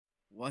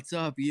What's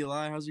up,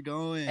 Eli? How's it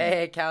going?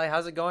 Hey, Callie,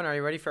 how's it going? Are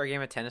you ready for a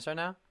game of tennis right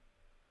now?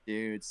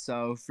 Dude,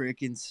 so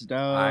freaking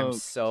I'm stoked.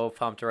 so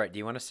pumped. All right, do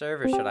you want to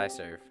serve or should I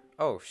serve?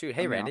 Oh, shoot.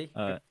 I Hey, mean,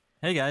 I'll- Randy.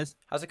 Hey guys,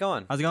 How's it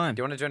going? how's it going?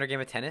 Do you want to join our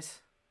game of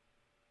tennis?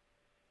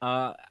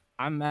 Uh,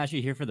 I'm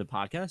actually here for the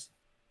podcast.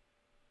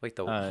 Wait,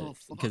 the oh,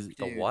 fuck, Because the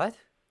dude. what?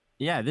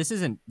 yeah, this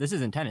isn't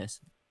tennis.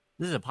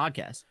 This is a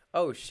podcast.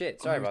 Oh,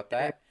 shit. Sorry Oh, about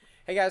that.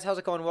 Hey, guys, how's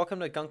it going? Welcome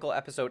to Gunkle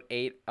episode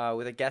 8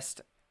 with a guest,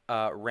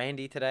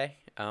 Randy, today.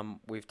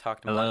 We've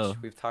talked Hello. much.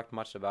 We've talked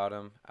much about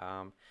him.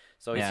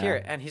 So he's Yeah.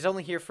 here, and he's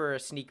only here for a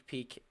sneak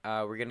peek.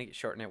 We're going to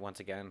shorten it once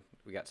again.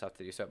 We got stuff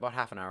to do. So about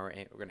half an hour.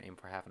 We're going to aim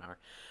for half an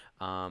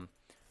hour.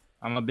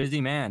 I'm a busy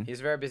man. He's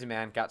a very busy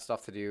man, got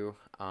stuff to do.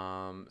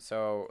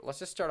 So let's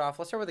just start off.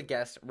 Let's start with a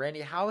guest.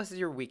 Randy, how has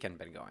your weekend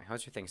been going?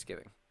 How's your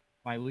Thanksgiving?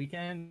 My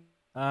weekend,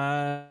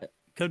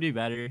 could be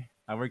better.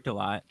 I worked a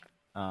lot.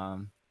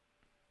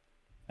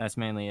 That's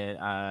mainly it.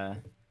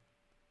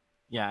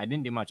 Yeah, I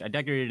didn't do much. I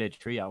decorated a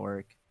tree at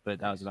work, but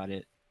that was about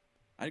it.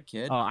 I had a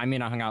kid. Oh, I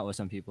mean, I hung out with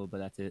some people, but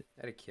that's it.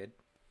 I had a kid.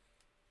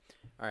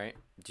 All right.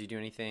 Did you do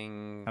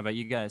anything? How about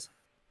you guys?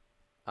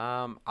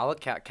 I'll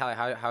look at Callie.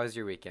 How was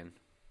your weekend?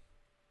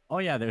 Oh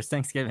yeah, there's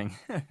Thanksgiving.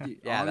 Dude,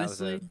 Yeah,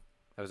 honestly,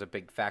 that was a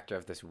big factor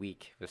of this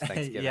week. Was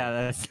Thanksgiving. yeah,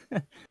 that's.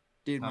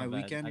 dude, not my bad.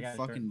 I weekend got a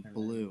fucking short-term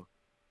blew.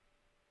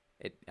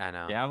 I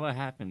know. Yeah, what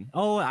happened?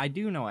 Oh, I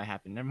do know what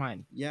happened. Never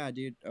mind. Yeah,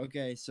 dude.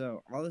 Okay,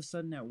 so all of a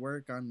sudden at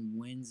work on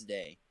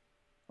Wednesday,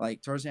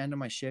 like towards the end of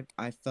my shift,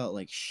 I felt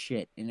like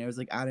shit, and it was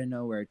like out of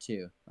nowhere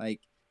too.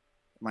 Like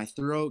my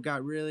throat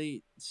got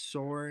really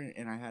sore,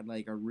 and I had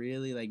like a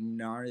really like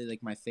gnarly,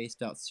 like my face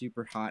felt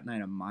super hot, and I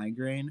had a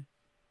migraine.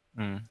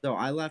 Mm. So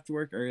I left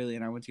work early,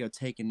 and I went to go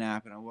take a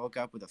nap, and I woke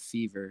up with a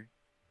fever.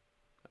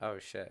 Oh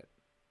shit.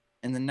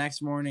 And the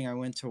next morning, I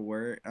went to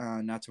work,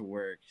 not to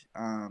work.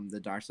 The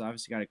doctor's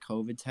office got a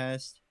COVID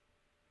test.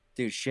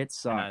 Dude, shit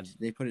sucked.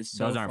 They put it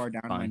so those aren't far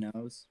down my fun.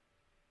 nose.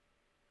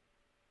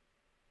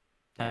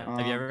 Yeah. Have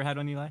you Um, ever had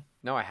one, Eli?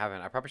 No, I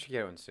haven't. I probably should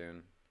get one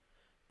soon.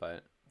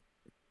 But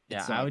Yeah,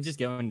 I sucks. would just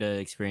go in to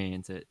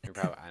experience it.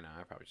 I know.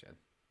 I probably should.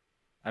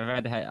 I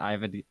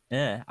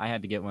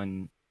had to get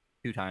one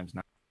 2 times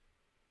now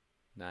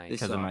Nice. They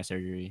because of suck. my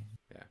surgery.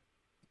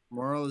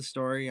 Moral of the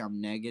story: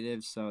 I'm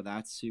negative, so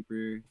that's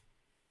super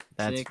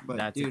That's sick. But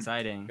that's dude,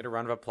 exciting. Get a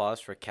round of applause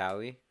for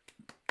Callie.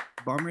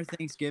 bummer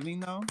Thanksgiving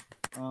though.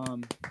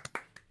 Um,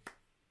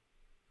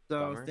 so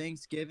Bummer.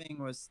 Thanksgiving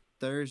was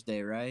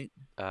Thursday, right?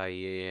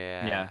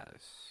 Yeah.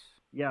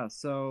 Yeah.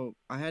 So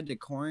I had to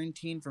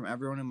quarantine from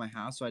everyone in my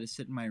house, so I had to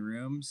sit in my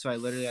room. So I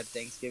literally had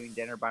Thanksgiving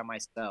dinner by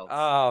myself.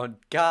 Oh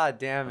god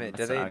damn Oh, it!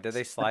 that Did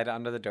they sucks. slide it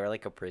under the door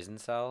like a prison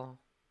cell?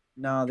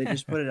 No, they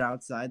just put it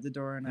outside the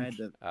door, and I had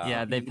to.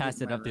 Yeah, they eat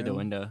passed in it my up through the room.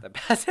 window. The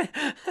best.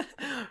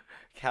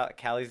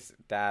 Callie's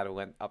dad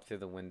went up through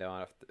the window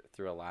and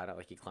through a ladder.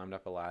 Like he climbed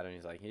up a ladder and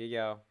he's like, "Here you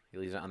go." He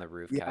leaves it on the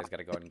roof. Yeah. Callie's got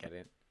to go and get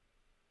it.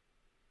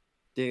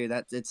 Dude,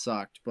 it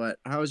sucked. But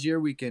how was your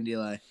weekend,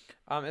 Eli?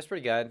 It's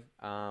pretty good.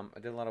 I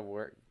did a lot of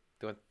work.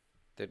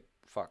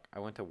 I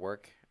went to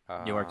work.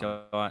 You worked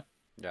a lot.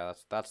 Yeah,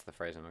 that's the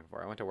phrase I'm looking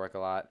for. I went to work a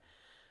lot.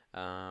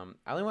 I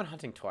only went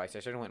hunting twice. I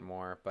should have went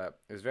more, but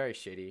it was very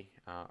shitty.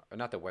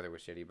 Not the weather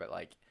was shitty, but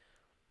like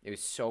it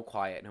was so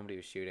quiet. Nobody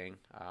was shooting.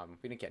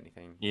 We didn't get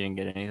anything. You didn't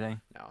get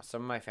anything. No,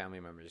 some of my family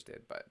members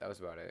did, but that was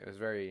about it. It was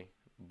very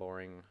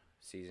boring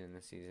season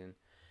this season.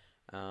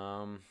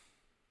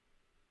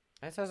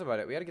 That's about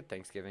it. We had a good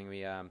Thanksgiving.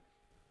 We hung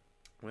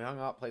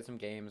out, played some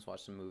games,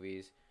 watched some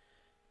movies.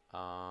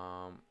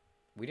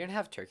 We didn't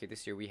have turkey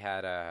this year. We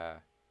had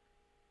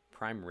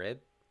prime rib,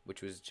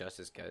 which was just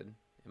as good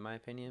in my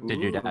opinion. Did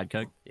your Ooh. dad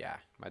cook? Yeah,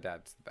 my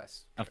dad's the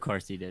best. Of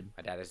course he did.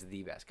 My dad is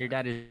the best. Your cook.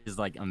 dad is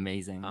like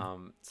amazing.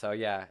 So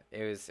yeah,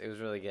 it was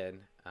really good.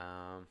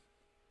 I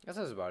guess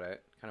that was about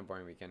it. Kind of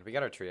boring weekend. We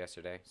got our tree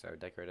yesterday, so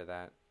decorated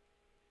that.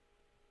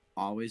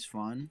 Always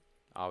fun.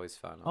 Always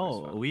fun. Always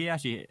Oh, fun.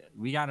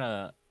 we got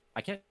a.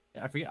 I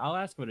forget. I'll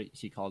ask what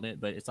she called it,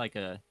 but it's like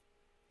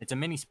it's a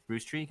mini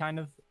spruce tree kind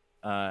of.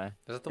 Is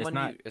that the it's one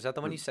not is that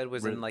the one you said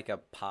was re- in like a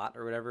pot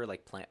or whatever,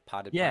 like potted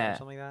plant Yeah. or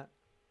something like that?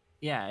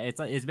 Yeah,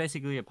 it's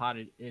basically a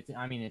potted. It's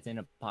in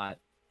a pot.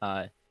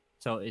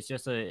 So it's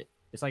just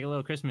it's like a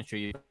little Christmas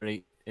tree, but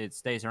it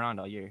stays around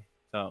all year,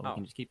 so we Oh.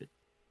 can just keep it.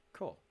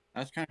 Cool.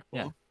 That's kind of cool.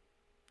 Yeah.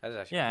 That is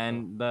actually Yeah, cool.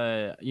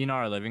 and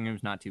our living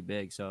room's not too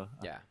big, so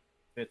Yeah,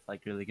 it's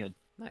like really good.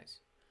 nice.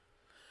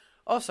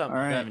 Awesome. All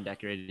We right. haven't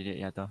decorated it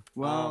yet though.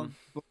 Well,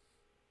 Um,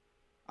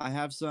 I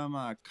have some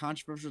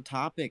controversial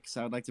topics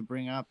I would like to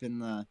bring up in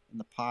the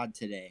pod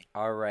today.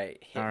 All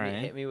right. All right.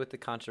 Hit me with the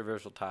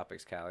controversial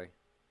topics, Callie.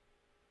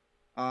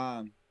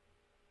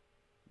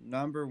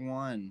 Number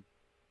one,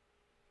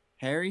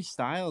 Harry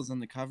Styles on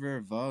the cover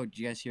of Vogue. Did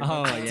you guys hear?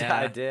 Oh, about that? yeah.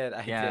 I did.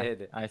 I Yeah,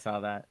 did. I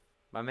saw that.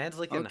 My man's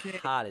looking Okay.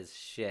 hot as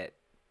shit.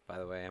 By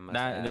the way, I must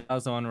That add.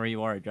 was the one where you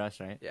wore a dress,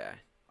 right? Yeah.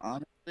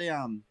 Honestly,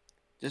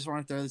 just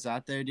want to throw this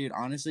out there, dude.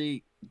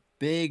 Honestly,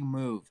 big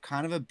move.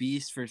 Kind of a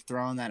beast for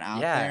throwing that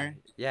out Yeah. there.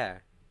 Yeah.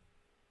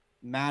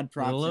 Mad It's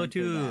props. a little to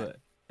him for too.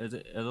 that. Is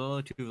it a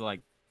little too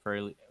like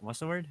furry? What's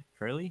the word?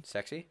 Furry?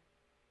 Sexy.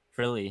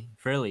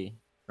 frilly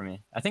for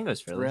me. I think it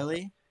was frilly.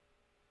 Really?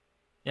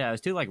 Yeah, it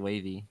was too like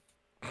wavy.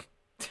 I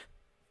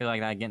feel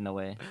like that get in the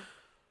way.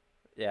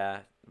 Yeah,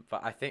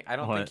 but I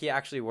don't think What? he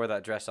actually wore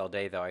that dress all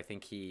day though. I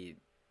think he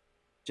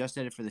Just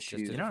did it for the Just shoot.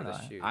 did You it don't for know.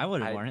 the shoot. I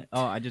would have worn it.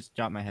 Oh, I just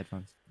dropped my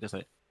headphones. Just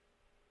wait.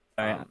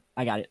 All right, Um,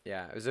 I got it.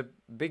 yeah, it was a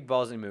big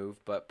ballsy move,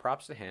 but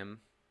props to him.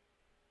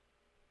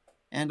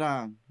 And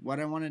what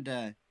I wanted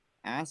to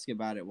ask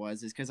about it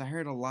is because I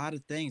heard a lot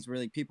of things where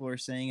like people were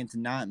saying it's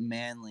not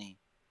manly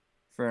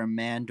for a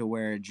man to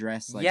wear a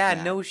dress like Yeah,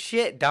 that. no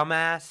shit,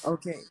 dumbass.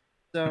 Okay,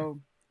 so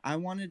I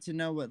wanted to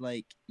know what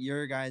like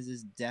your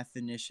guys'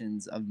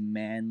 definitions of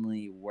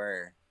manly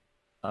were.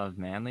 Of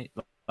manly,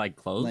 like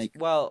clothes. Like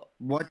Well,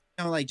 what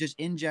like just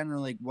in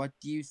general, like what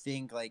do you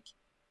think like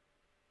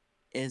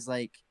is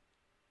like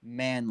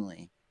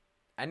manly?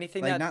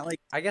 anything Like that not like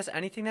I guess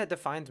anything that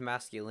defines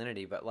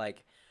masculinity, but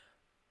like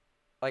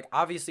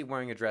obviously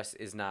wearing a dress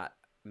is not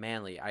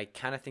manly. I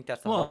kind of think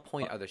that's the whole Well,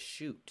 point of the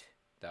shoot,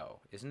 though,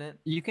 isn't it?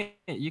 you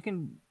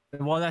can.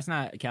 Well, that's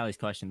not Callie's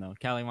question though.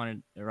 Callie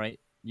wanted right.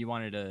 You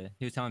wanted to.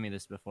 He was telling me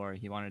this before.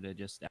 He wanted to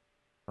just ask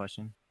a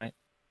question, right?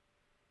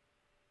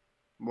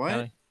 what?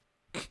 Callie?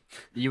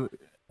 You.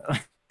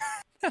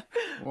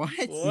 What?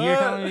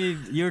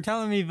 You were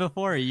telling me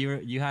before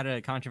you had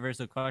a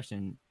controversial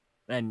question,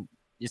 and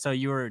so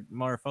you were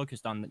more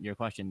focused on your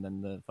question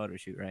than the photo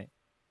shoot, right?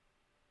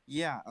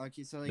 Yeah.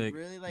 Okay. So like The,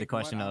 really like the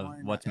question what I of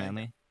wanna what's know, like,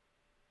 manly.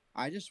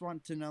 I just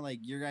want to know like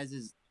your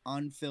guys'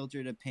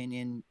 unfiltered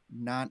opinion,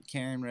 not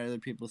caring what other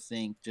people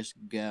think. Just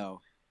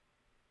go.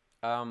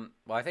 Well,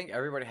 I think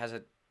everybody has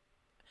a.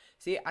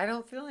 See, I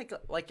don't feel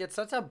like it's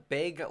such a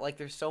big like.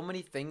 There's so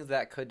many things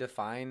that could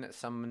define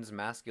someone's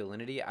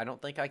masculinity. I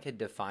don't think I could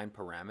define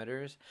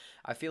parameters.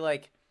 I feel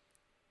like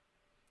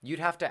you'd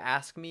have to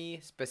ask me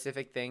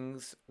specific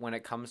things when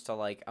it comes to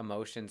like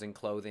emotions and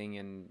clothing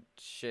and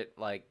shit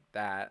like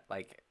that,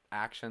 like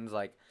actions.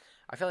 Like,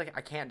 I feel like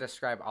I can't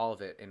describe all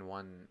of it in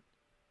one.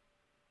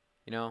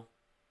 You know?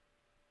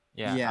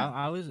 Yeah, Yeah.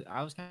 I was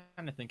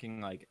kind of thinking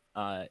like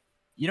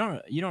you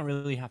don't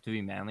really have to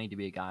be manly to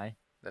be a guy,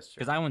 That's true.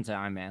 because I wouldn't say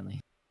I'm manly.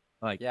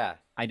 Like Yeah.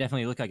 I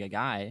definitely look like a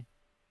guy,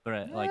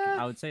 but like Eh.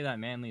 I would say that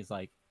manly is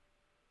like,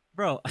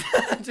 bro.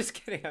 Just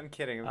kidding. I'm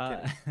kidding. I'm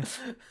Uh,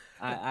 kidding.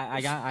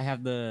 I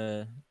have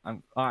the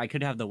I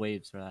could have the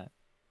waves for that.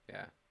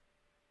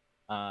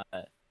 Yeah.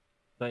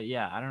 But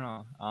yeah, I don't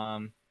know.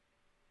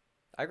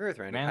 I agree with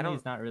Randy. Manly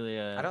is not really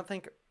I don't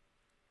think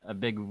a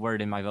big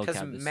word in my because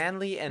vocab.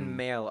 manly and Mm.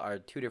 male are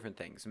two different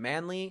things.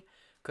 Manly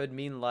could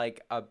mean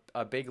like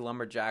a big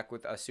lumberjack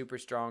with a super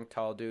strong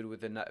tall dude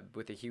with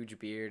a huge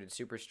beard and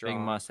super Big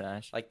strong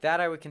mustache. like that.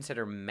 I would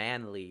consider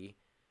manly,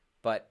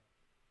 but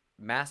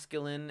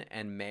masculine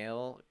and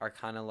male are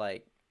kind of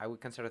like I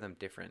would consider them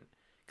different.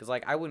 Because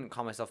like I wouldn't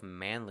call myself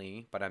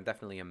manly, but I'm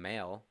definitely a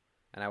male,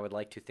 and I would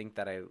like to think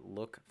that I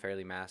look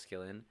fairly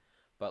masculine,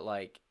 but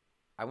like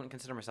I wouldn't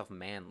consider myself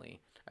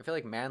manly. I feel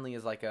like manly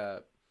is like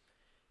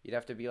you'd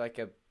have to be like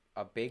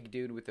a big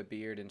dude with a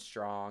beard and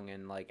strong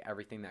and like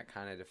everything that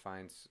kind of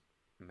defines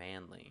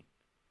manly.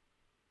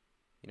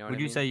 You know what Would I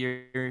you mean? say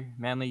you're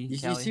manly, You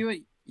Callie? see what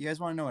you guys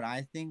want to know? What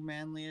I think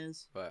manly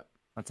is? But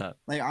What's up?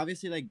 Like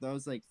obviously like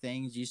those like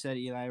things you said,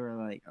 Eli, were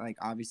like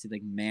obviously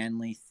like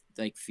manly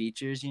like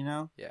features. You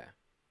know. yeah,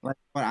 Like,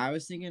 but I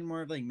was thinking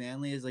more of like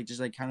manly is like just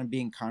like kind of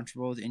being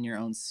comfortable in your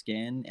own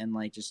skin and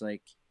like just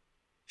like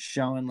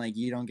showing like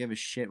you don't give a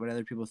shit what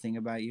other people think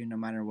about you no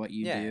matter what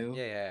you yeah, do.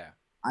 yeah.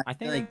 I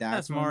think feel like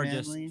that's more more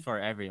manly. just for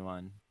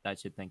everyone that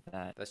should think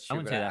that. That's I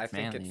true, wouldn't but say I that's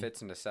think manly. it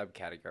fits into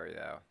subcategory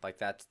though. Like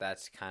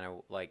that's kind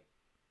of like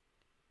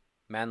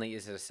manly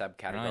is a I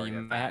subcategory don't know,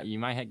 of you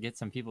that. might get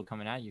some people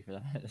coming at you for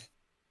that.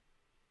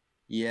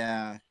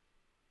 Yeah.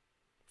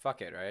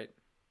 Fuck it, right?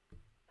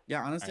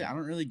 Yeah, honestly, Right. I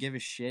don't really give a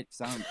shit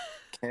because I don't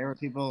care what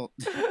people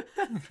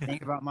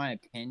think about my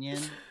opinion.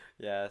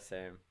 Yeah,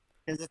 same.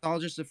 Because it's all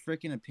just a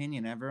freaking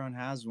opinion. Everyone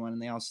has one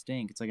and they all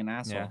stink. It's like an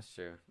asshole. Yeah. That's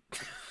true.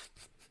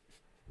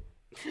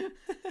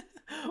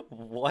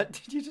 What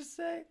did you just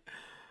say?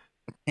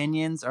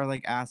 Opinions are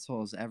like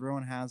assholes.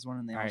 Everyone has one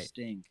and they all Alright.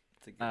 stink.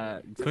 It's a good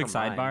one. Quick Except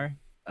for mine.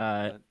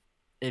 sidebar. But-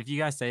 If you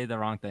guys say the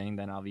wrong thing,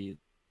 then I'll be.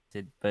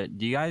 But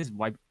do you guys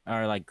wipe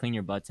or like clean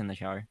your butts in the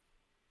shower?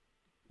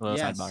 A little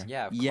Yes. sidebar.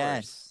 Yeah, of course.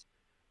 Yes.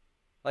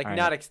 Like Alright.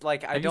 not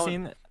like I Have you don't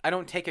seen? I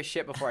don't take a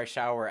shit before I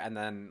shower and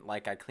then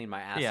like I clean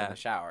my ass in Yeah. the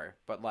shower.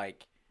 But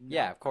like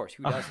yeah, of course.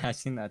 Who does? I've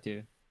seen that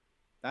too.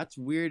 That's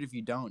weird if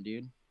you don't,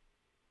 dude.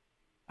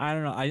 I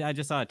don't know. I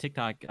just saw a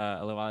TikTok a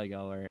little while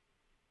ago where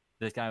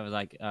this guy was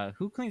like,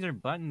 "Who cleans their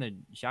butt in the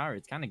shower?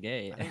 It's kind of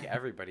gay." I think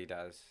everybody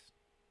does.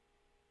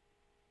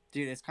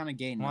 Dude, it's kind of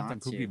gay Who wants a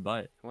not poopy to.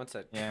 butt? Who wants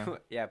a Yeah.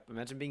 yeah?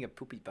 Imagine being a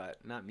poopy butt.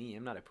 Not me.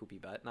 I'm not a poopy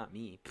butt. Not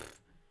me.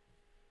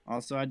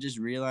 Also, I just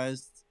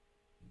realized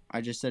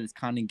I just said it's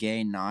kind of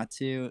gay not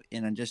to.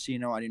 And just so you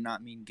know, I do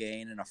not mean gay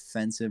in an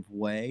offensive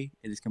way.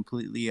 It is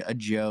completely a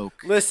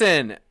joke.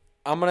 Listen,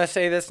 I'm gonna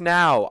say this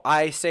now.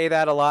 I say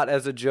that a lot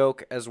as a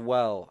joke as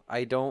well.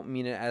 I don't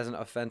mean it as an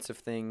offensive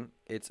thing.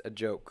 It's a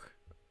joke.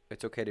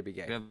 It's okay to be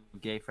You gay. have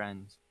gay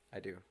friends. I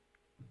do.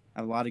 I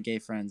have a lot of gay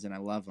friends, and I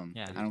love them.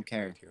 Yeah. I don't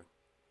care. too.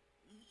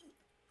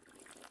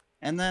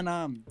 And then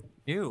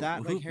Ew.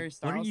 that like who- Harry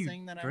what are Styles you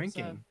thing that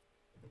drinking?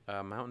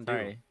 Mountain Dew.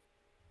 Sorry.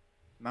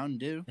 Mountain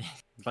Dew,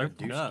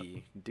 Slurp it up.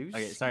 Dewski.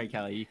 Okay, sorry,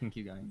 Kelly. You can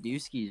keep going.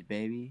 Dewskis,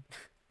 baby.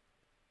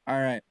 All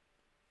right.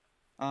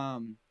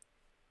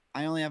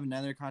 I only have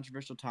another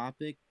controversial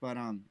topic, but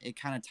it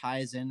kind of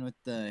ties in with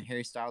the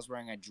Harry Styles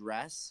wearing a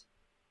dress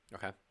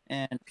Okay.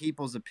 and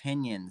people's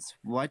opinions.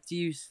 What do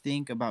you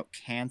think about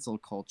cancel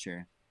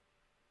culture?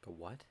 The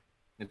what?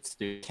 It's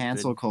stupid.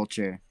 Cancel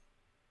culture.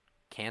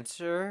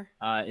 Cancer?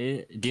 Do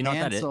you know what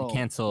that is?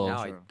 Cancel. No,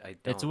 Culture. I don't.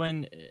 It's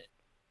when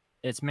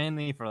it's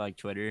mainly for like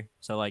Twitter.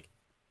 So like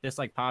this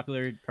like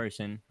popular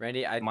person.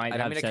 Randy, I might don't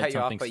have mean to said cut you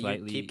off, something but you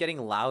slightly- keep getting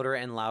louder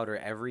and louder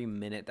every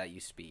minute that you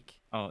speak.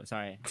 Oh,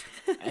 sorry.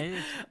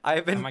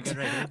 I've been. Am I good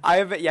right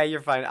here? Yeah, you're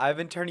fine. I've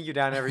been turning you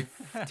down every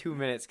 2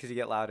 minutes because you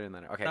get louder and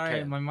louder. Okay. Sorry,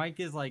 carry on. my mic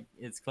is like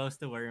it's close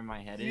to where my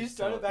head You is,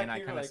 started so, back and I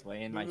here kind of like,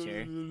 sway in my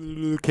chair.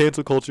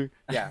 Cancel culture.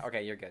 Yeah.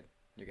 Okay. You're good.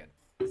 You're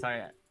good.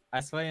 Sorry, I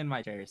sway in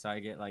my chair, so I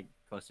get like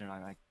closer to my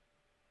mic.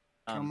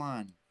 Come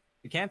on.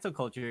 Cancel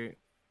culture.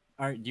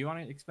 Do you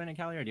want to explain it,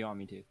 Callie, or do you want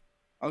me to?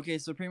 Okay,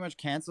 so pretty much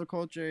cancel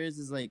culture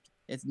is like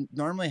it's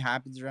normally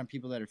happens around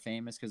people that are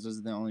famous because those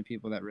are the only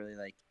people that really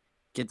like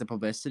get the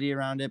publicity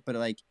around it. But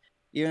like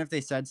even if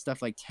they said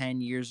stuff like 10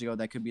 years ago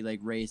that could be like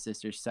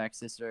racist or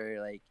sexist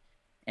or like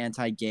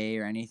anti-gay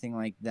or anything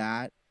like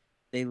that,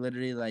 they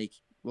literally like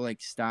will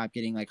like stop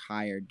getting like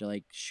hired to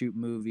like shoot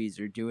movies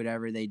or do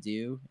whatever they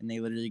do, and they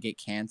literally get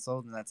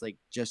canceled. And that's like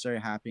just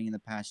started happening in the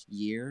past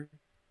year.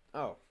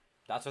 Oh,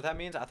 that's what that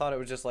means. I thought it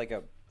was just like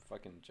a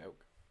fucking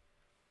joke.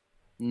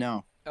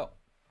 No, Oh,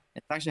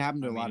 it's actually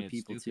happened to I a lot mean, of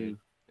it's people stupid.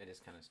 too. it is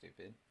kind of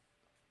stupid.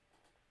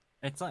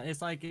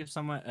 It's like if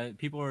someone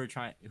people are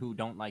trying who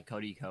don't like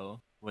Cody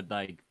Ko would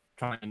like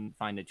try and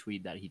find a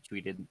tweet that he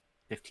tweeted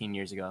 15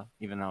 years ago,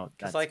 even though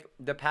Because that's like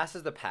the past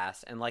is the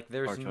past, and like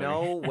there's Or Twitter.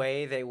 no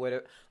way they would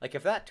have like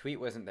if that tweet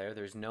wasn't there,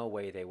 there's no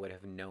way they would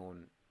have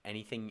known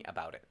anything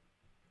about it.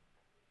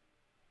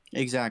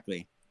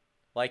 Exactly.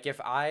 Like if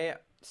I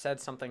said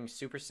something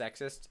super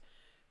sexist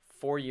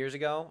 4 years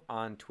ago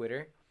on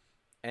Twitter,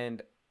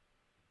 and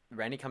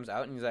Randy comes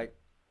out and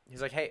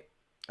he's like, hey,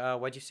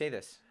 why'd you say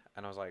this?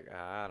 And I was like,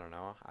 I don't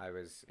know. I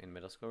was in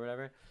middle school or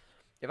whatever.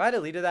 If I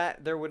deleted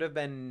that, there would have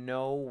been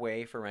no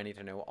way for Randy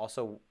to know.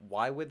 Also,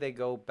 why would they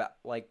go back?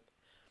 Like,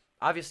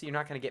 obviously, you're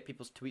not going to get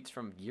people's tweets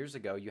from years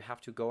ago. You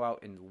have to go out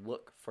and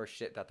look for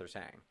shit that they're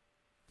saying.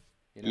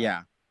 You know?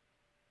 Yeah.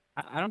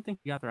 I don't think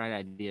you got the right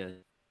idea.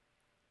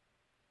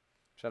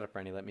 Shut up,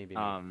 Randy. Let me be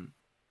me. I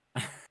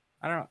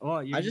don't know. Well,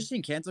 I just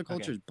think cancel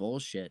culture is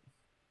bullshit.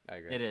 I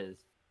agree. it is.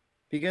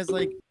 Because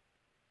like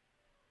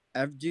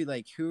dude,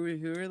 like who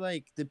are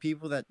like the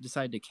people that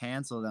decide to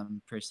cancel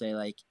them per se?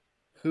 Like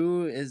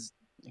who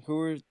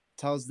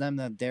tells them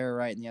that they're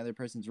right and the other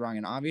person's wrong?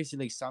 And obviously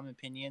like some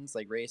opinions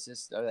like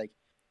racist are like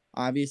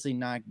obviously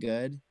not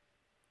good.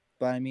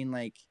 But I mean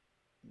like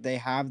they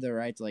have the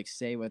right to like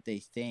say what they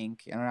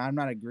think. And I'm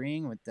not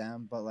agreeing with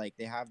them, but like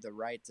they have the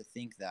right to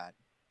think that.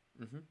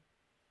 Mm-hmm.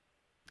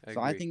 So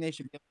I think they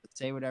should be able to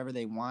say whatever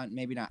they want,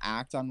 maybe not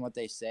act on what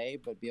they say,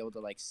 but be able to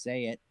like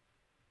say it,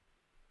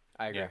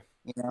 I agree. Yeah.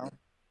 you know?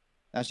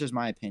 That's just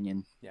my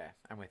opinion. Yeah,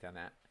 I'm with you on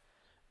that.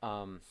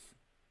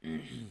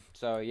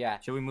 So yeah.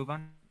 Should we move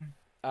on?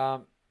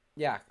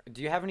 Yeah.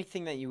 Do you have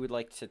anything that you would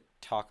like to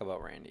talk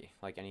about, Randy?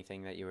 Like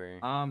anything that you were?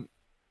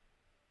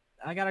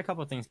 I got a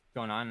couple things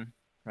going on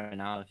right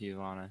now. If you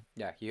wanna.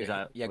 Yeah. is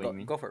that what you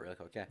mean? Go for it, really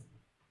quick. Yeah.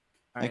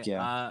 All Heck right,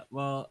 yeah.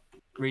 well,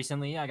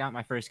 recently I got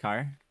my first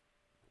car,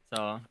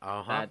 so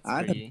that's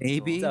Ah, the pretty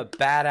baby. It's a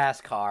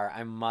badass car,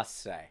 I must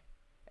say.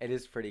 It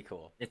is pretty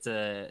cool. It's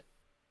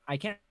I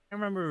can't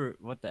remember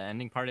what the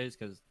ending part is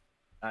because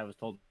I was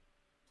told,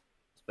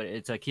 but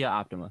it's a Kia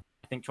Optima.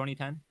 I think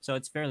 2010, so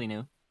it's fairly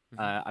new.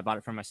 Mhm. I bought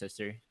it from my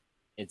sister.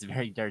 It's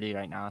very dirty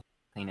right now.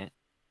 Clean it,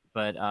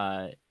 but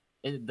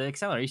the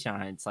acceleration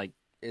on it's like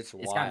It's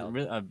it's got wild.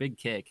 a big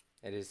kick.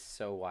 It is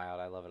so wild.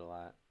 I love it a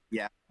lot.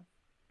 Yeah.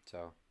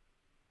 So.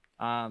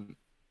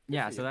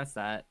 Yeah, for so you. that's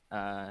that.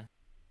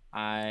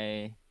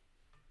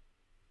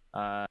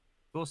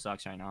 School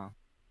sucks right now,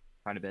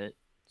 quite a bit.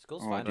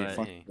 School's Oh, fine dude, with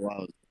fuck me.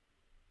 blows.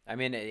 I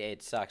mean,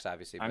 it sucks,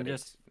 obviously, I'm but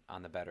just- it's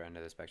on the better end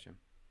of the spectrum.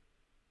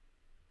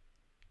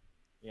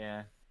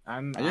 Yeah,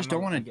 I just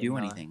don't want to do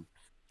anything.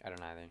 I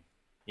don't either.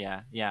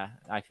 Yeah,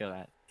 I feel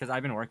that because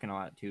I've been working a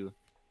lot too.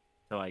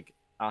 So like,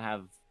 I'll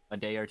have a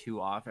day or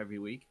two off every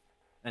week,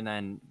 and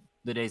then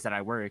the days that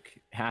I work,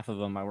 half of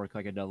them I work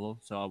like a double,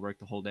 so I'll work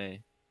the whole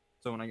day.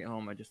 So when I get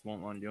home, I just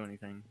won't want to do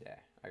anything, Yeah,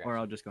 I got or you.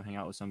 I'll just go hang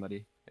out with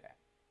somebody.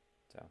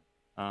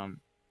 So.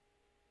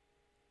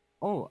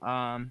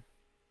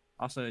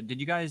 Also, did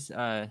you guys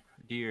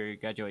do your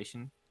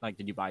graduation? Like,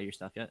 did you buy your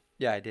stuff yet?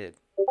 Yeah, I did.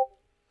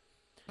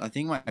 I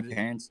think my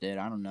parents did.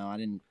 I don't know.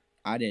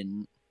 I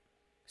didn't.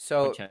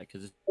 So Check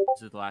because this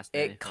is the last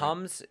day. it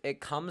comes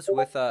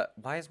with a.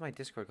 Why is my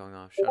Discord going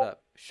off? Shut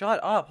up! Shut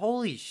up!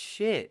 Holy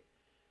shit!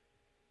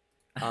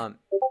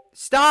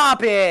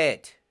 Stop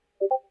it!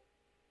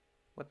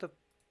 What the?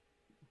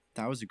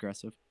 That was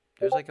aggressive.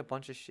 There's like a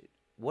bunch of shit.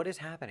 What is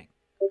happening?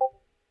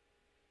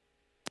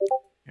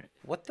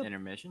 What the?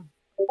 Intermission.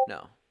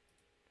 No.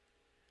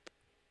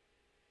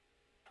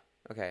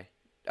 Okay.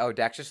 Oh,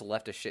 Dax just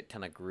left a shit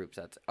ton of groups.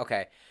 That's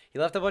okay. He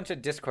left a bunch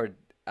of Discord.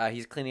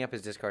 He's cleaning up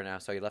his Discord now,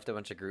 so he left a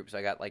bunch of groups.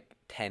 I got like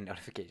 10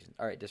 notifications.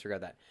 All right,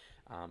 disregard that.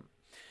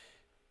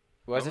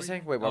 What was I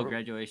saying? Wait, what?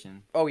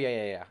 Graduation. Oh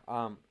yeah.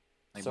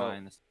 Like So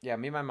buying this. yeah,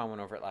 me and my mom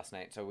went over it last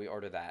night, so we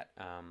ordered that.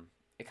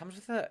 It comes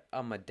with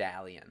a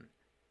medallion,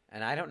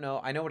 and I don't know.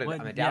 I know what a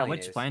medallion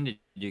which is. plan did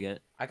you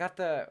get?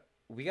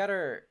 We got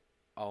our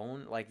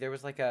own. Like there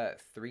was like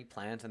 3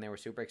 plans, and they were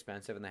super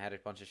expensive, and they had a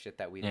bunch of shit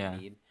that we didn't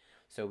need.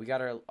 So we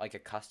got our like a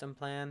custom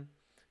plan.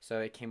 So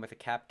it came with a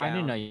cap gown. I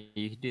didn't know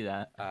you could do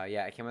that.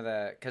 Yeah, it came with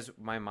because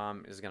my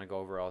mom is gonna go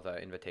over all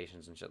the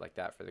invitations and shit like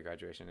that for the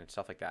graduation and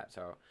stuff like that.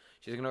 So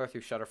she's gonna go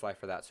through Shutterfly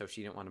for that. So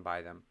she didn't want to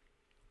buy them.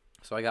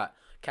 So I got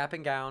cap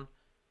and gown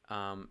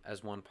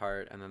as one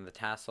part, and then the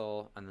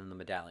tassel, and then the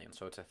medallion.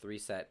 So it's a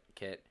 3-set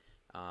kit.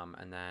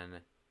 And then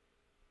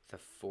the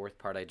 4th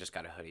part, I just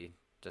got a hoodie,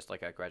 just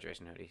like a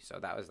graduation hoodie. So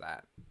that was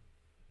that.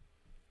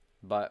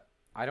 But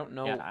I don't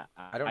know. Yeah,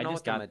 I don't know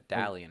what the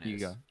medallion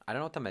is. I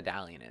don't know what the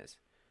medallion is.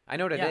 I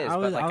know what it is,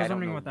 but like I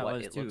don't know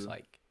what it looks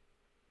like.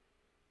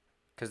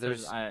 Because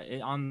there's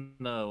on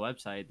the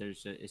website,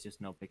 it's just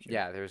no picture.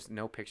 Yeah, there's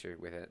no picture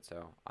with it,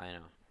 so I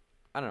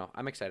don't know.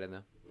 I'm excited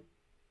though.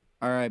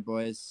 All right,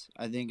 boys.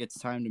 I think it's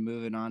time to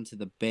move it on to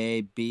the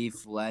Bay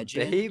Beef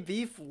Legend. Bay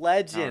Beef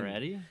Legend.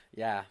 Already?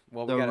 Yeah.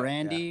 Well, so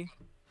Randy,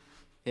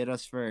 hit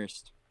us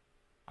first.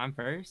 I'm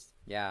first.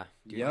 Yeah.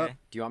 Yep.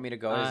 Do you want me to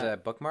go as a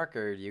bookmark,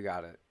 or you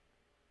got it?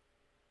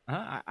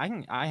 I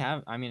can. I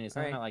have. I mean, it's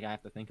not like I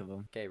have to think of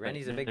them. Okay,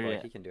 Randy's a big boy.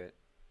 He can do it.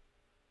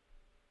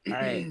 All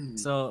right.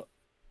 So,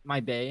 my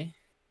Bay.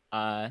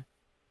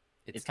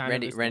 It's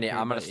kind of Randy.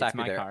 I'm gonna stop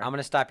you there. I'm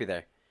gonna stop you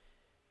there.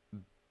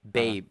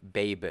 Babe,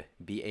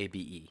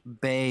 B-A-B-E.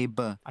 Babe.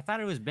 I thought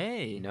it was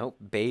Bay. Nope,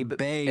 Babe.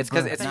 Babe. It's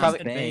because it's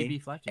probably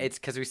Babe. It's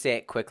because we say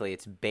it quickly.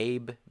 It's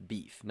Babe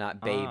Beef,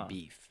 not Babe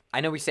Beef.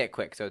 I know we say it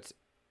quick, so it's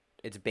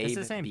Babe. It's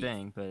the same beef.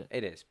 thing, but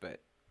it is.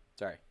 But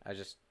sorry, I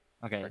just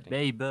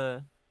Babe.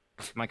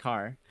 My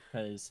car,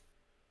 because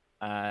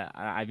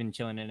I've been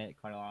chilling in it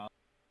quite a while.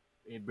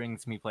 It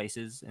brings me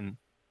places, and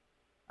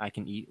I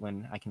can eat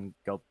when I can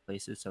go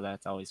places, so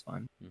that's always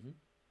fun.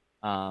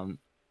 Mm-hmm.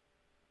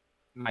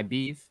 My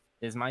beef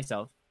is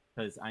myself,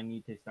 because I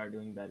need to start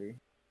doing better.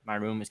 My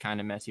room is kind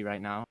of messy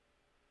right now,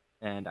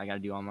 and I got to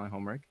do all my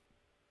homework.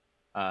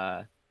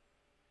 And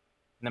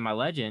then my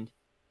legend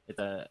is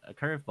a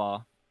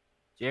curveball,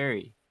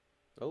 Jerry.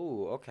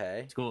 Oh,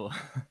 okay. School.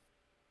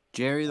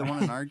 Jerry, the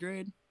one in our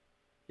grade?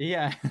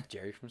 Yeah.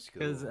 Jerry from school.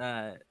 Because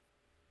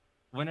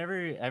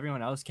whenever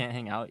everyone else can't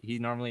hang out, he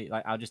normally,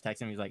 like, I'll just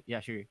text him. He's like,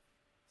 yeah, sure.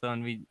 So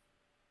then we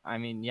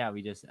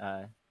just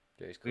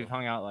Jerry's cool. We've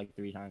hung out like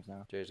 3 times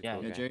now. Jerry's a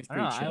cool guy. Jerry's I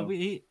don't pretty know.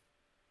 chill.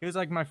 He was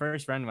like my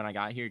first friend when I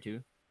got here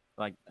too,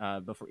 like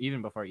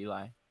before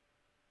Eli.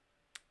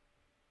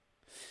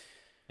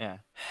 Yeah.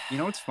 You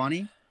know what's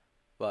funny?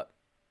 What?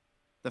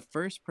 The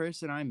first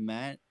person I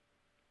met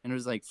and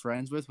was like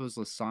friends with was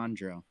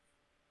Lissandro.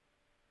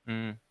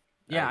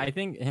 Yeah, I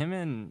think him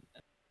and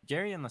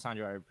Jerry and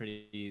Lissandro are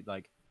pretty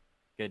like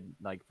good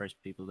like first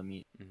people to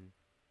meet. Mm-hmm.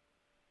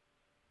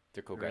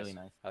 They're cool They're guys.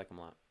 really nice. I like them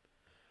a lot.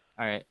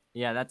 All right.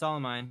 Yeah, that's all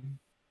of mine.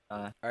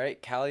 All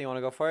right, Callie, you want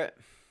to go for it?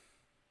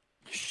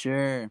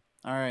 Sure.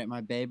 All right,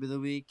 my babe of the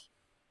week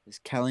is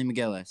Kelly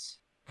McGillis.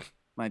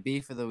 My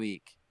beef of the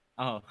week,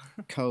 Oh.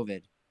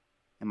 COVID.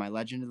 And my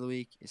legend of the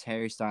week is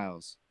Harry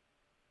Styles.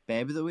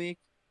 Babe of the week,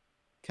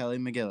 Kelly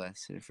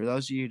McGillis. And for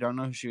those of you who don't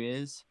know who she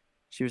is,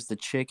 she was the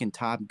chick in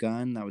Top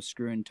Gun that was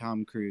screwing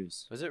Tom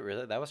Cruise. Was it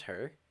really? That was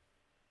her?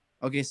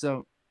 Okay,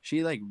 so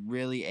she like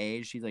really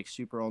aged. She's like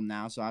super old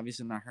now, so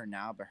obviously not her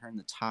now, but her in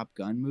the Top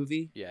Gun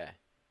movie. Yeah.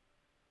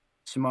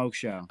 Smoke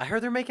show. I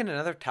heard they're making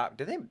another Are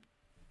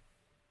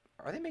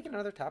they making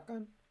another Top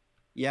Gun?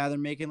 Yeah, they're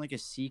making like a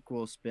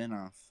sequel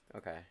spin-off.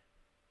 Okay.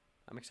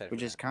 I'm excited Which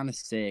for is that. kind of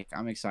sick.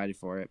 I'm excited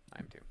for it. I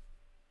am too.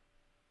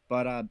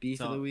 But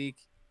beef of the week,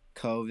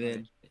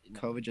 COVID.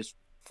 COVID just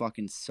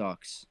fucking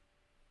sucks.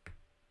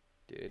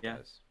 Dude, it Yeah.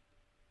 does.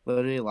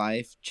 Literally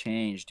life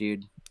changed,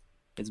 dude.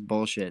 It's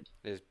bullshit.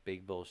 It is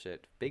big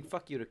bullshit. Big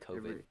fuck you to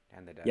COVID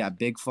and the death. Yeah,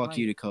 big fuck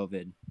you to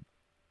COVID.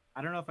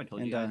 I don't know if I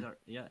told And, you guys.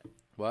 Yeah.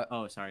 What?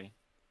 Oh, sorry.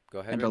 Go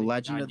ahead. And the Randy.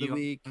 legend of the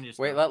week.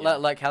 Wait,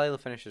 let Callie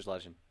finish his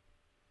legend.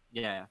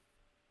 Yeah.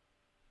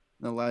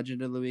 The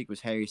legend of the week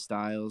was Harry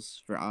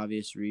Styles for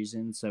obvious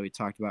reasons. So we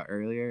talked about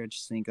earlier. I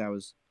just think that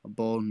was a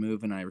bold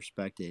move, and I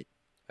respect it.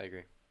 I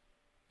agree.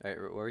 All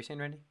right, what were you saying,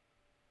 Randy?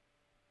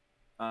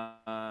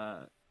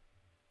 I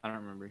don't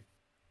remember.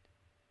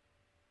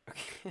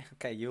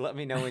 Okay, you let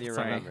me know when you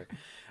Sorry. remember.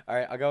 All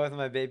right, I'll go with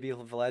my baby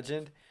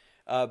legend.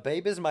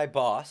 Babe is my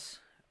boss.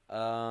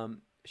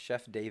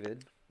 Chef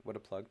David, what a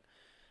plug.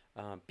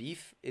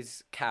 Beef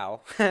is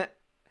cow.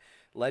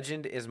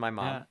 Legend is my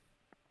mom.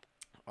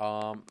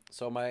 Yeah.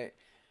 So my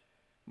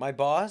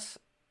boss,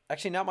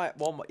 actually not my,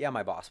 well, yeah,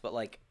 my boss, but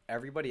like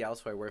everybody else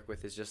who I work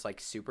with is just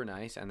like super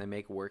nice, and they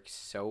make work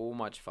so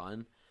much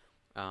fun.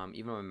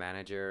 Even my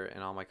manager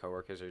and all my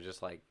coworkers are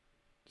just like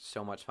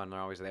so much fun. They're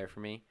always there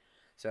for me.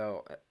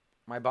 So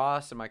my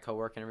boss and my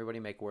coworker and everybody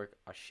make work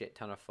a shit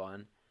ton of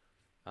fun.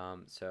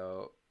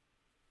 So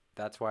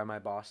that's why my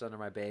boss is under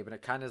my babe, and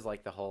it kind of is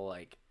like the whole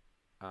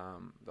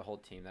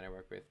team that I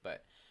work with,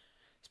 but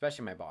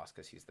especially my boss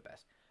because he's the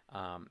best.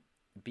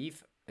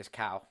 Beef is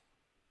cow.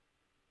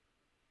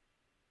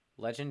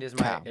 Legend is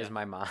Cow.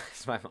 my mom.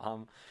 Is my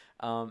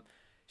mom.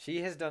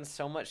 She has done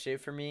so much shit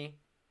for me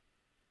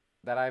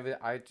that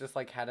I just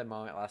like had a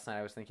moment last night.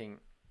 I was thinking,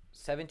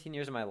 17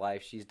 years of my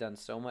life, she's done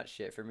so much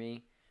shit for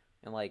me,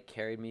 and like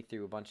carried me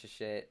through a bunch of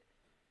shit.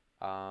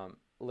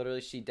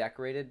 Literally, she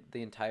decorated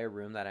the entire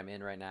room that I'm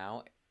in right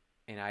now,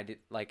 and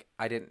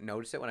I didn't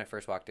notice it when I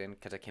first walked in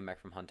because I came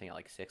back from hunting at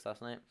like 6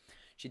 last night.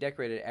 She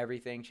decorated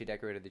everything. She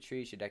decorated the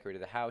tree. She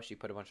decorated the house. She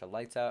put a bunch of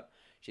lights up.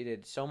 She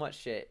did so much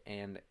shit,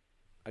 and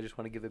I just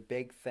want to give a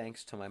big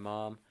thanks to my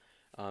mom.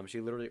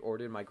 She literally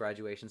ordered my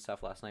graduation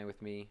stuff last night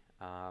with me.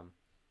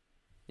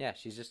 Yeah,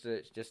 she's just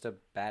a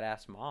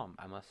badass mom,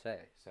 I must say.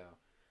 So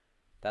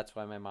that's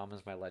why my mom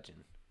is my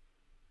legend.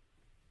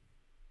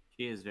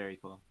 She is very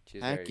cool.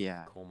 She's a Heck very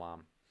yeah. cool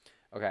mom.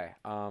 Okay.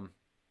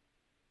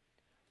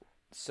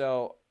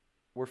 So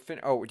we're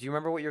Oh, do you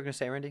remember what you were gonna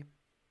say, Randy?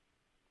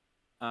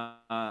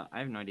 I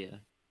have no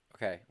idea.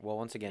 Okay. Well,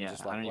 once again, Yeah,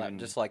 just I don't even-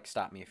 just like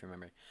stop me if you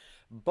remember.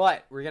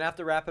 But we're gonna have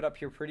to wrap it up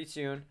here pretty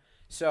soon.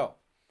 So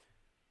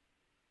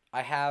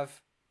I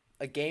have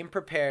a game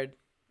prepared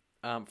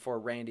for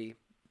Randy,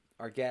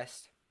 our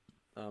guest.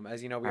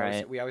 As you know,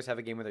 we always have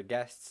a game with our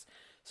guests.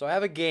 So I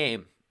have a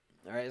game.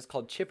 All right, it's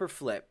called Chip or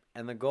Flip,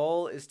 and the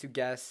goal is to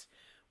guess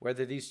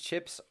whether these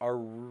chips are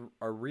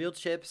real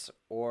chips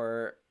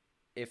or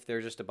if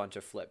they're just a bunch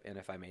of flip, and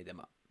if I made them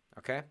up.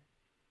 Okay?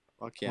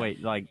 Fuck yeah.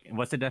 Wait, like,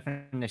 what's the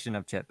definition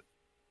of chip?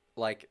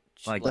 Like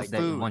Like the the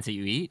food. ones that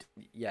you eat?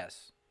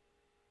 yes,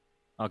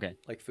 Okay.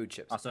 like food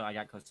chips. Also, I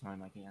got close to my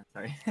mic again.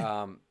 Sorry.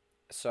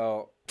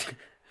 So what do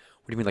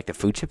you mean, like the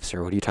food chips,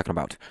 or what are you talking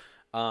about?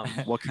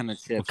 What kind of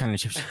chips? What kind of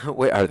chips?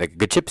 Wait, are they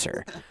good chips,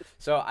 or?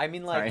 So I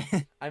mean, like,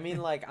 Sorry.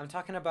 I'm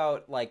talking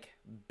about like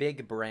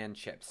big brand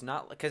chips,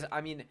 not because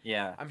I mean,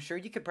 Yeah. I'm sure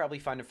you could probably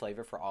find a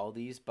flavor for all of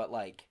these, but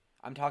like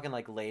I'm talking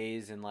like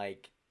Lay's and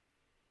like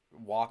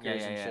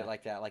Walkers and shit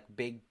like that, like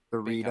big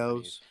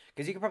Doritos.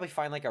 because you could probably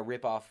find like a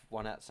rip-off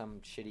one at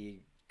some shitty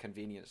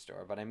convenience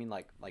store, but I mean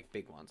like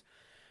big ones.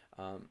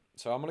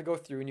 So I'm gonna go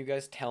through and you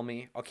guys tell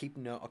me. I'll keep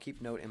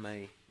note in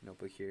my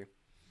notebook here.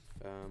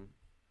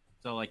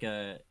 So like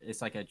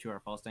it's like a true or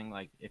false thing,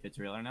 like if it's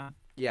real or not.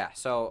 Yeah.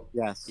 So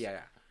Yes.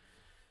 yeah.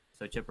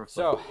 So chip or flip.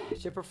 So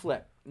chip or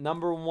flip.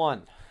 Number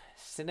 1,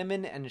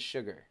 cinnamon and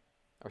sugar,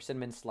 or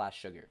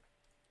cinnamon/sugar.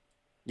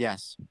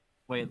 Yes.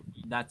 Wait,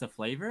 that's a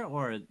flavor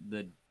or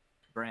the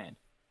brand?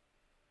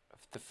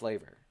 The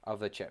flavor of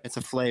the chip. It's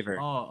a flavor.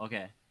 Oh,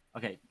 okay.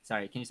 Okay,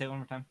 sorry. Can you say it one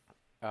more time?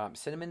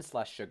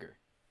 Cinnamon/sugar.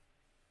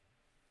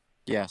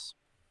 Yes.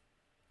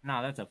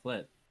 No, that's a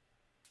flip.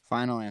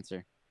 Final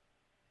answer.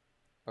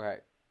 Okay.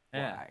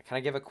 Yeah. Well, can I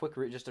give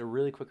just a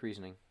really quick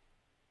reasoning?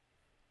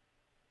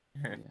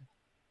 Sure.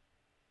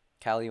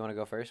 Callie, you want to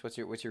go first? What's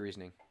your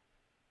reasoning?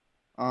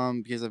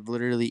 Because I've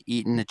literally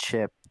eaten a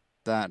chip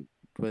that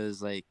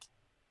was like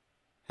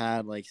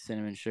had like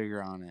cinnamon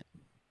sugar on it.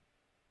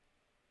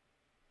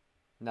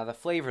 Now the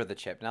flavor of the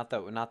chip, not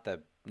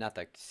the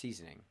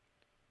seasoning,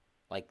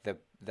 like the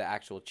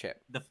actual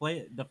chip. The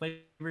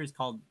flavor is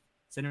called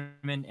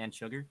cinnamon and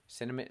sugar.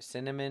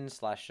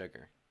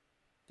 Cinnamon/sugar.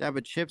 Yeah,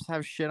 but chips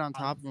have shit on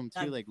top of them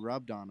too, that- like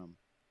rubbed on them.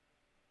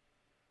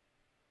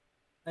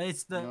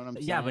 It's the You know what I'm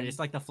yeah, but saying? it's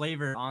like the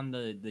flavor on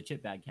the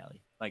chip bag,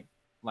 Kelly.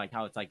 Like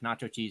how it's like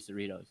nacho cheese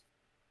Doritos.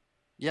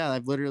 Yeah,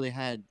 I've literally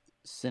had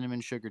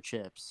cinnamon sugar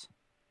chips.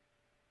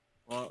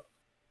 Well,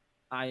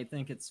 I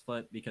think it's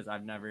flip because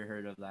I've never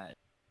heard of that.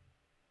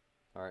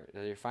 All right,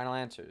 those are your final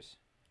answers.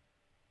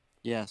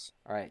 Yes.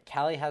 All right,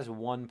 Callie has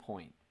 1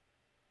 point,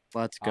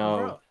 Let's go.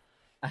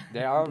 Bro.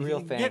 They are a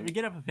real thing.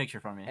 Get up a picture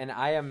for me. and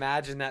I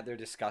imagine that they're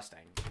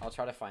disgusting. I'll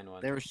try to find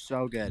one. They were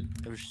so good.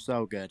 They were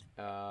so good.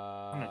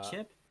 On a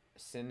chip?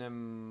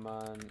 Cinnamon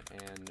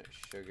and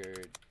sugar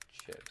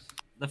chips.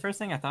 The first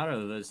thing I thought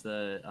of was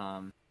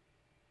the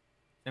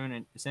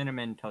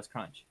cinnamon toast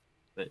crunch.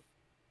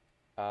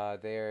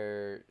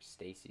 They're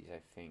Stacy's,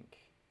 I think.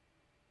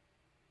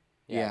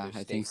 Yeah,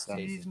 they're I think so.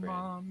 Stacy's brand.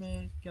 Mom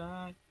and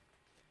God.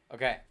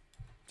 Okay,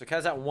 so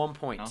Kaz at 1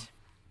 point. Oh.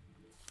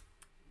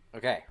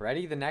 Okay,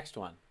 ready? The next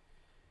one.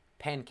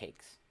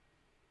 Pancakes.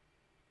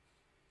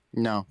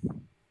 No.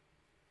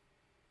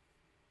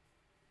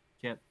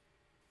 Chip.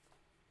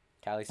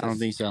 Callie says, I don't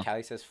think so.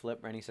 Callie says flip.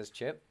 Rennie says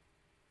chip.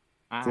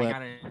 I Flip.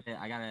 gotta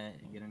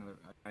get another.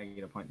 I gotta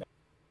get a point back.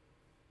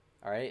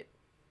 All right.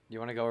 You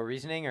want to go with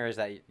reasoning, or is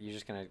that you're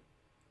just gonna?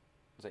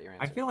 Is that your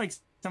answer? I feel like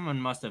someone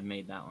must have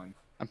made that one.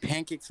 A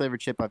pancake flavored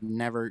chip. I've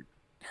never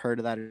heard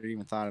of that or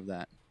even thought of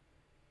that.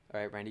 All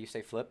right, Randy. You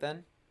say flip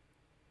then.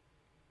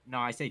 No,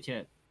 I say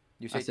chip.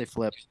 You I say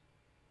flip.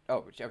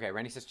 Oh, okay.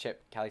 Randy says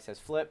chip. Callie says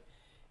flip.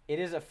 It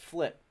is a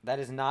flip. That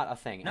is not a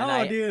thing. No, and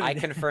I, dude. I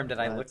confirmed it.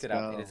 I looked Let's it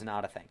up. It go. is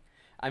not a thing.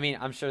 I mean,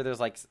 I'm sure there's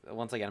like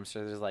once again, I'm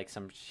sure there's like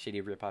some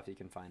shitty ripoff you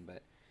can find,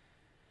 but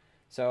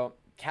so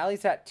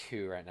Callie's at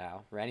 2 right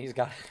now. Randy's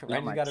got my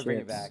to bring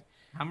it chips. back.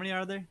 How many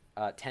are there?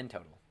 10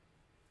 total.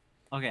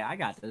 Okay, I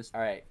got this.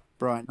 All right.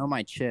 Bro, I know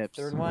my chips.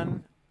 Third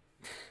one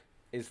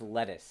is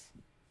lettuce.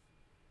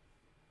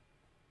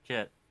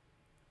 Chip.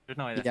 There's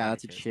no way that's Yeah, not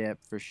that's a chip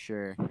for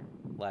sure.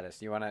 Lettuce.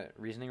 You want a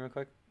reasoning real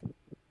quick?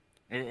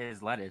 It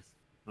is lettuce.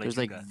 There's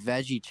like Lechuga.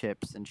 veggie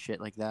chips and shit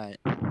like that.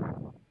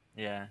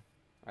 Yeah.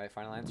 All right.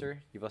 Final answer.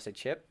 You both say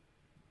chip.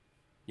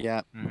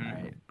 Yeah. Mhm. All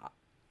right.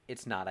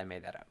 It's not. I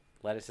made that up.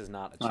 Lettuce is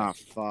not a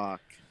chip. Oh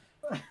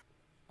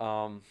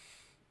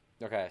fuck.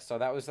 Okay, so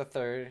that was the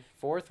third.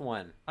 Fourth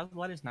one. How's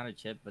lettuce not a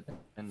chip? But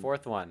then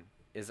Fourth one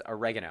is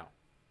oregano.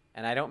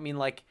 And I don't mean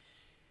like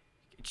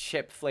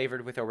chip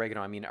flavored with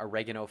oregano. I mean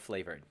oregano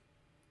flavored.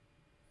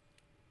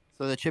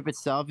 So the chip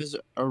itself is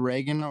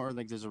oregano, or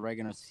like there's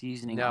oregano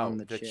seasoning No, on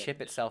the the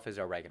chip itself is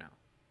oregano.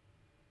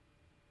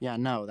 Yeah,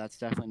 no, that's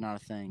definitely not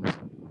a thing.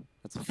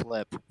 That's a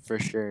flip for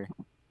sure.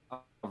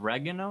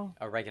 oregano.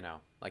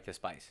 Oregano, like the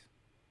spice.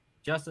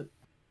 Just a...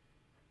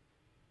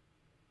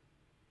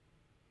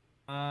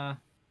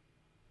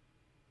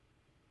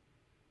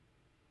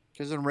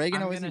 Because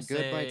oregano I'm gonna isn't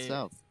good by say-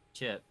 itself.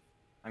 chip.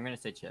 I'm gonna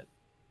say chip.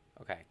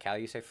 Okay,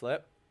 Callie, you say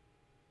flip.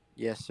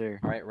 Yes, sir.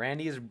 All right,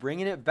 Randy is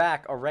bringing it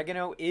back.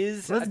 Oregano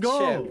is Let's a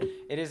go. chip.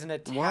 It is an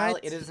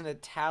What? It is an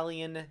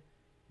Italian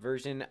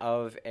version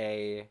of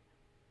a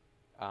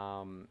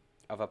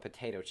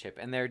potato chip,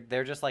 and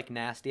they're just like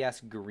nasty ass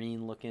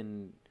green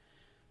looking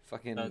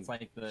fucking So it's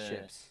like the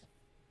chips.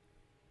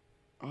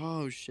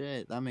 Oh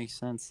shit, that makes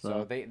sense So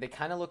though. they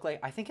kind of look like,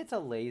 I think it's a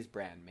Lay's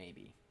brand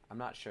maybe. I'm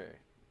not sure,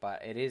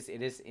 but it is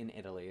in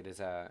Italy. It is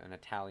an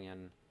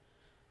Italian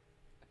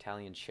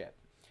chip.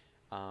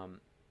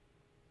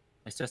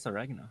 It's just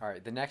oregano. All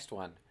right, the next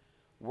one,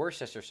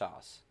 Worcestershire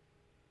sauce.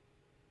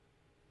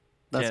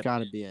 That's chip. got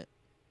to be it.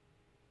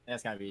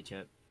 That's gotta be a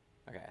chip.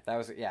 Okay, that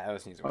was an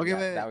easy one. Okay, Yeah,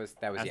 wait, that was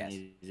That's yes.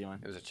 an easy one.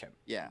 It was a chip.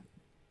 Yeah.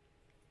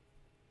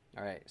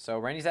 All right, so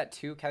Randy's at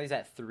 2, Callie's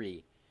at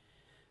 3.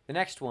 The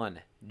next one,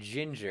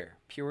 ginger,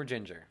 pure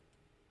ginger.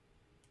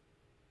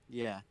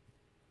 Yeah.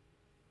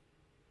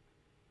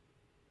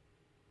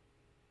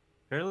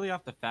 Purely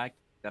off the fact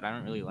that I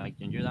don't really like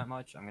ginger that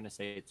much, I'm gonna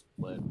say it's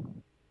flip.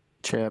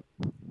 Chip.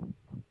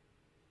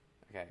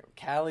 Okay,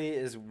 Callie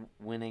is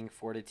winning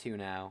 4-2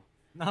 now.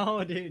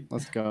 No, dude.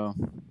 Let's go.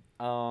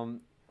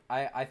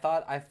 I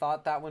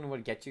thought that one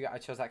would get you. I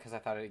chose that because I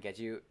thought it'd get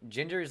you.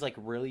 Ginger is like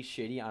really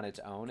shitty on its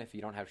own if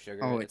you don't have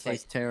sugar. Oh, it it's like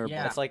tastes terrible.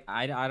 Yeah, It's like-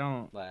 I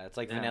don't. it's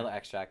like Yeah. vanilla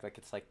extract. Like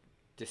it's like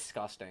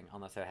disgusting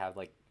unless I have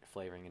like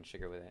flavoring and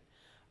sugar with it.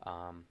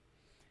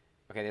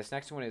 Okay, this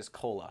next one is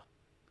cola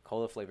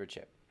flavored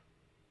chip.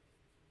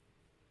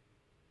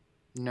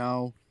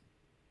 No.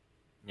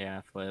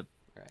 Yeah, flip.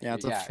 Right. Yeah,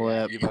 it's a Yeah,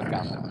 flip. you both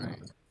got that one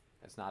right.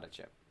 It's not a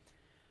chip.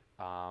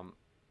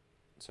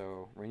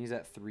 So Rainey's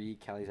at 3,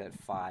 Kelly's at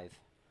 5.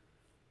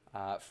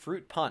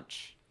 Fruit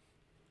punch.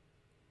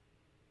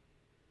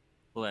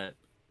 Flip.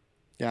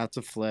 Yeah, it's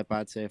a flip.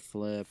 I'd say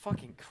flip.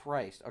 Fucking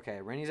Christ.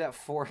 Okay, Rainey's at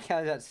 4,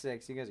 Kelly's at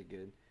 6. You guys are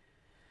good.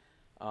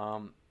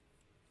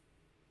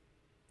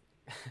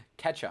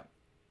 Ketchup.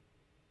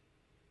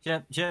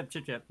 Chip.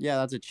 Yeah,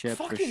 that's a chip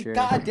for Fucking sure.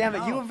 god damn it!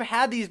 You No. have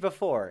had these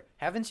before,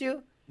 haven't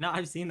you? No,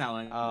 I've seen that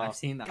one. Oh, I've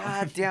seen that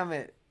God one. damn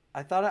it!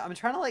 I'm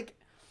trying to like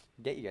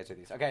get you guys with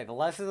these. Okay,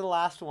 this is the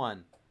last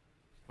one.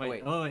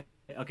 Wait. Oh, wait.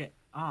 Okay.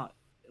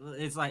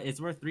 It's like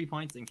it's worth 3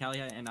 points, and Callie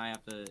and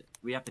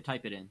we have to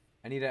type it in.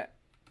 I need a.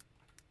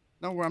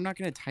 No, I'm not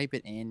gonna type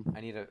it in.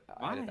 I need a.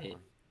 Why? edit that one.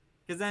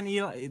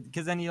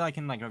 Cause then Eli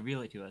can like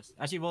reveal it to us.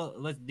 Actually, well,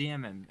 let's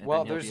DM him. and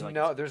Well, then he'll be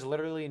like, there's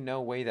literally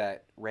no way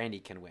that Randy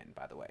can win.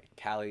 By the way,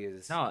 Callie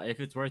is. No, if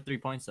it's worth 3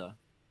 points though.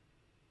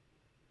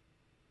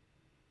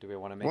 Do we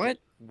want to make What?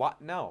 it?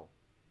 What? No,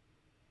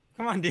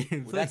 Come on,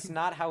 dude. that's please.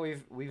 not how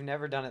we've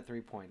never done it. 3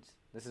 points.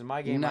 This is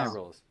my game, my No.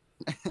 rules.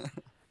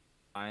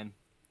 Fine.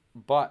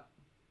 But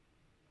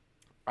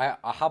how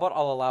about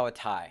I'll allow a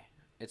tie?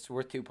 It's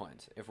worth 2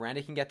 points. If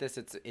Randy can get this,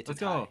 it's Let's a tie.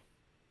 go.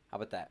 How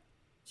about that?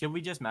 Should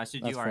we just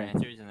message That's you our fair.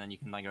 answers and then you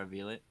can like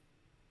reveal it?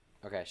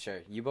 Okay,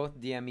 sure. You both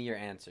DM me your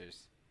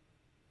answers.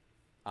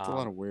 It's a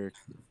lot of work.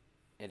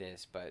 It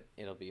is, but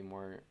it'll be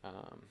more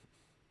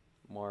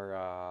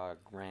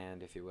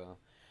grand, if you will.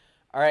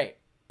 All right.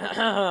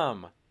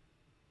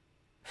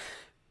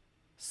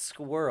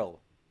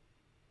 Squirrel.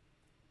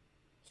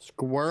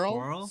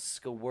 Squirrel?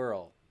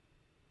 Squirrel.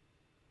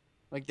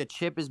 Like the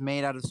chip is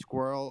made out of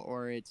squirrel,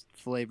 or it's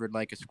flavored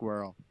like a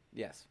squirrel.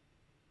 Yes.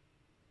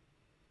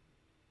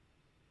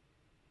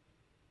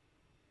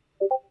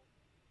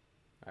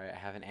 All right, I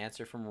have an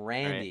answer from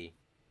Randy.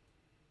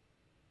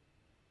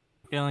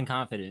 Feeling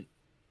confident.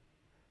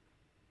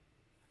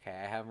 Okay,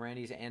 I have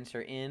Randy's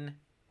answer in.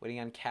 Waiting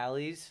on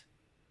Callie's.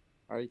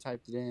 I already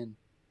typed it in.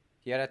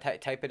 You gotta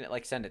type it,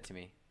 like send it to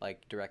me,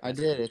 like direct. I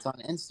message. did. It's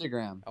on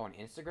Instagram. Oh, on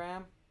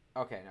Instagram.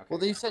 Okay. Okay. Well,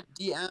 they okay. said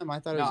DM. I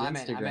thought it No, was I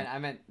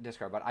Instagram. meant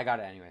Discord, but I got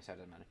it anyway, so it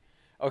doesn't matter.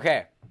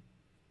 Okay.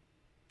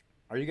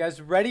 Are you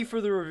guys ready for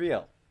the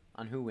reveal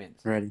on who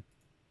wins? Ready.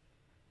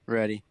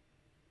 Ready.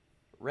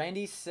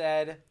 Randy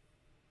said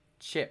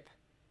Chip,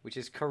 which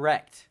is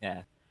correct.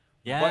 Yeah.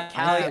 But yeah,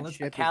 Callie,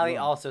 Chip as Callie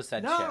well. also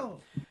said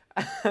No. Chip.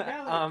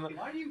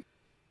 Why do you?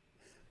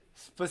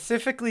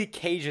 Specifically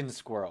Cajun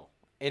squirrel.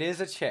 It is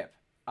a chip.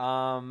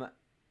 Now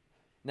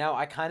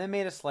I kind of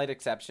made a slight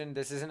exception.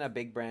 This isn't a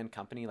big brand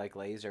company like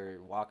Lay's or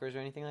Walkers or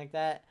anything like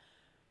that.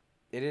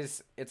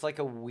 It's like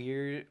a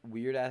weird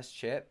ass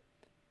chip.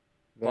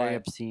 Very But-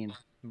 obscene.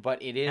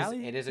 But it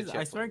is a chip.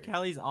 I swear,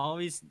 flavor.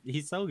 Callie's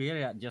he's so good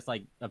at just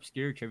like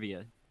obscure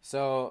trivia.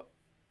 So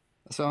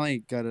That's the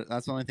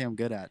only thing I'm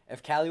good at.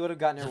 if Callie would have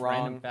gotten it Just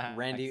random wrong, facts.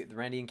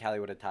 Randy and Callie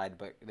would have tied,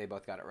 but they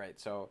both got it right.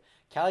 So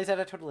Callie's at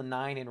a total of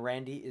 9, and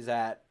Randy is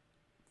at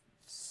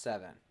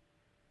 7.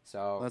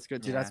 So Let's go,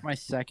 dude. Yeah. That's my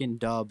second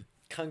dub.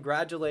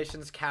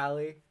 congratulations,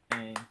 Callie,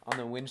 And on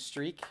the win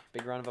streak.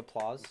 Big round of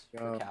applause for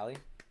Go. Callie.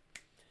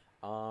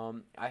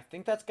 I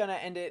think that's gonna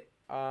end it.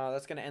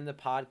 That's gonna end the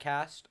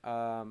podcast.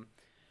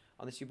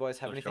 Unless you boys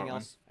have That was a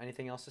short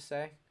anything else to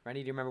say?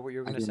 Randy, do you remember what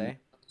you were I gonna say?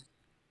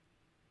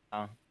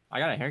 didn't. I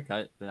got a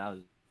haircut, but that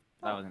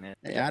wasn't it.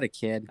 Hey, I had a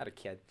kid. Had a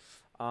kid.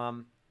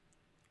 All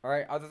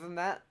right. Other than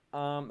that,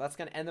 that's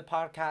gonna end the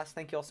podcast.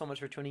 Thank you all so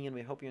much for tuning in.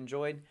 We hope you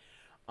enjoyed.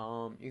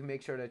 You can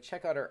make sure to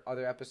check out our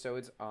other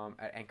episodes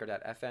at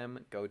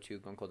anchor.fm. Go to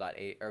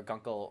gunkle.8 or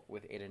Gunkle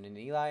with Aiden and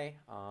Eli.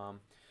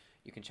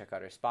 You can check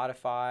out our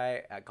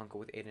Spotify at Gunkle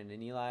with Aiden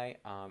and Eli.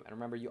 And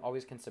remember, you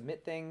always can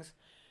submit things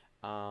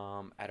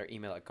at our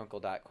email at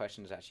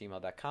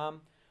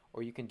gunkle.questions@gmail.com,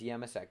 or you can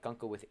DM us at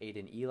Gunkle with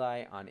Aiden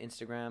Eli on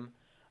Instagram.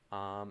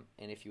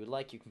 And if you would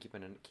like, you can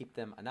keep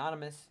them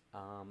anonymous. You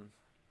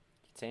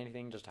can say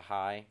anything, just a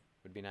hi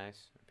would be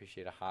nice.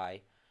 Appreciate a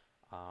hi,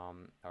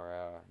 or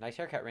a nice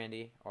haircut,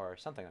 Randy, or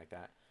something like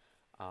that.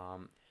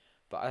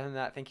 But other than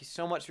that, thank you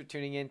so much for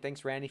tuning in.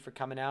 Thanks, Randy, for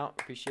coming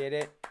out. Appreciate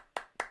it.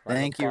 Round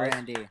of Thank you, applause.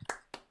 Randy.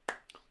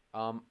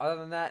 Other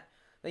than that,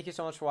 thank you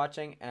so much for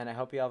watching, and I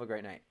hope you have a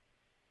great night.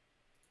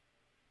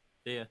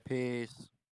 See ya. Peace.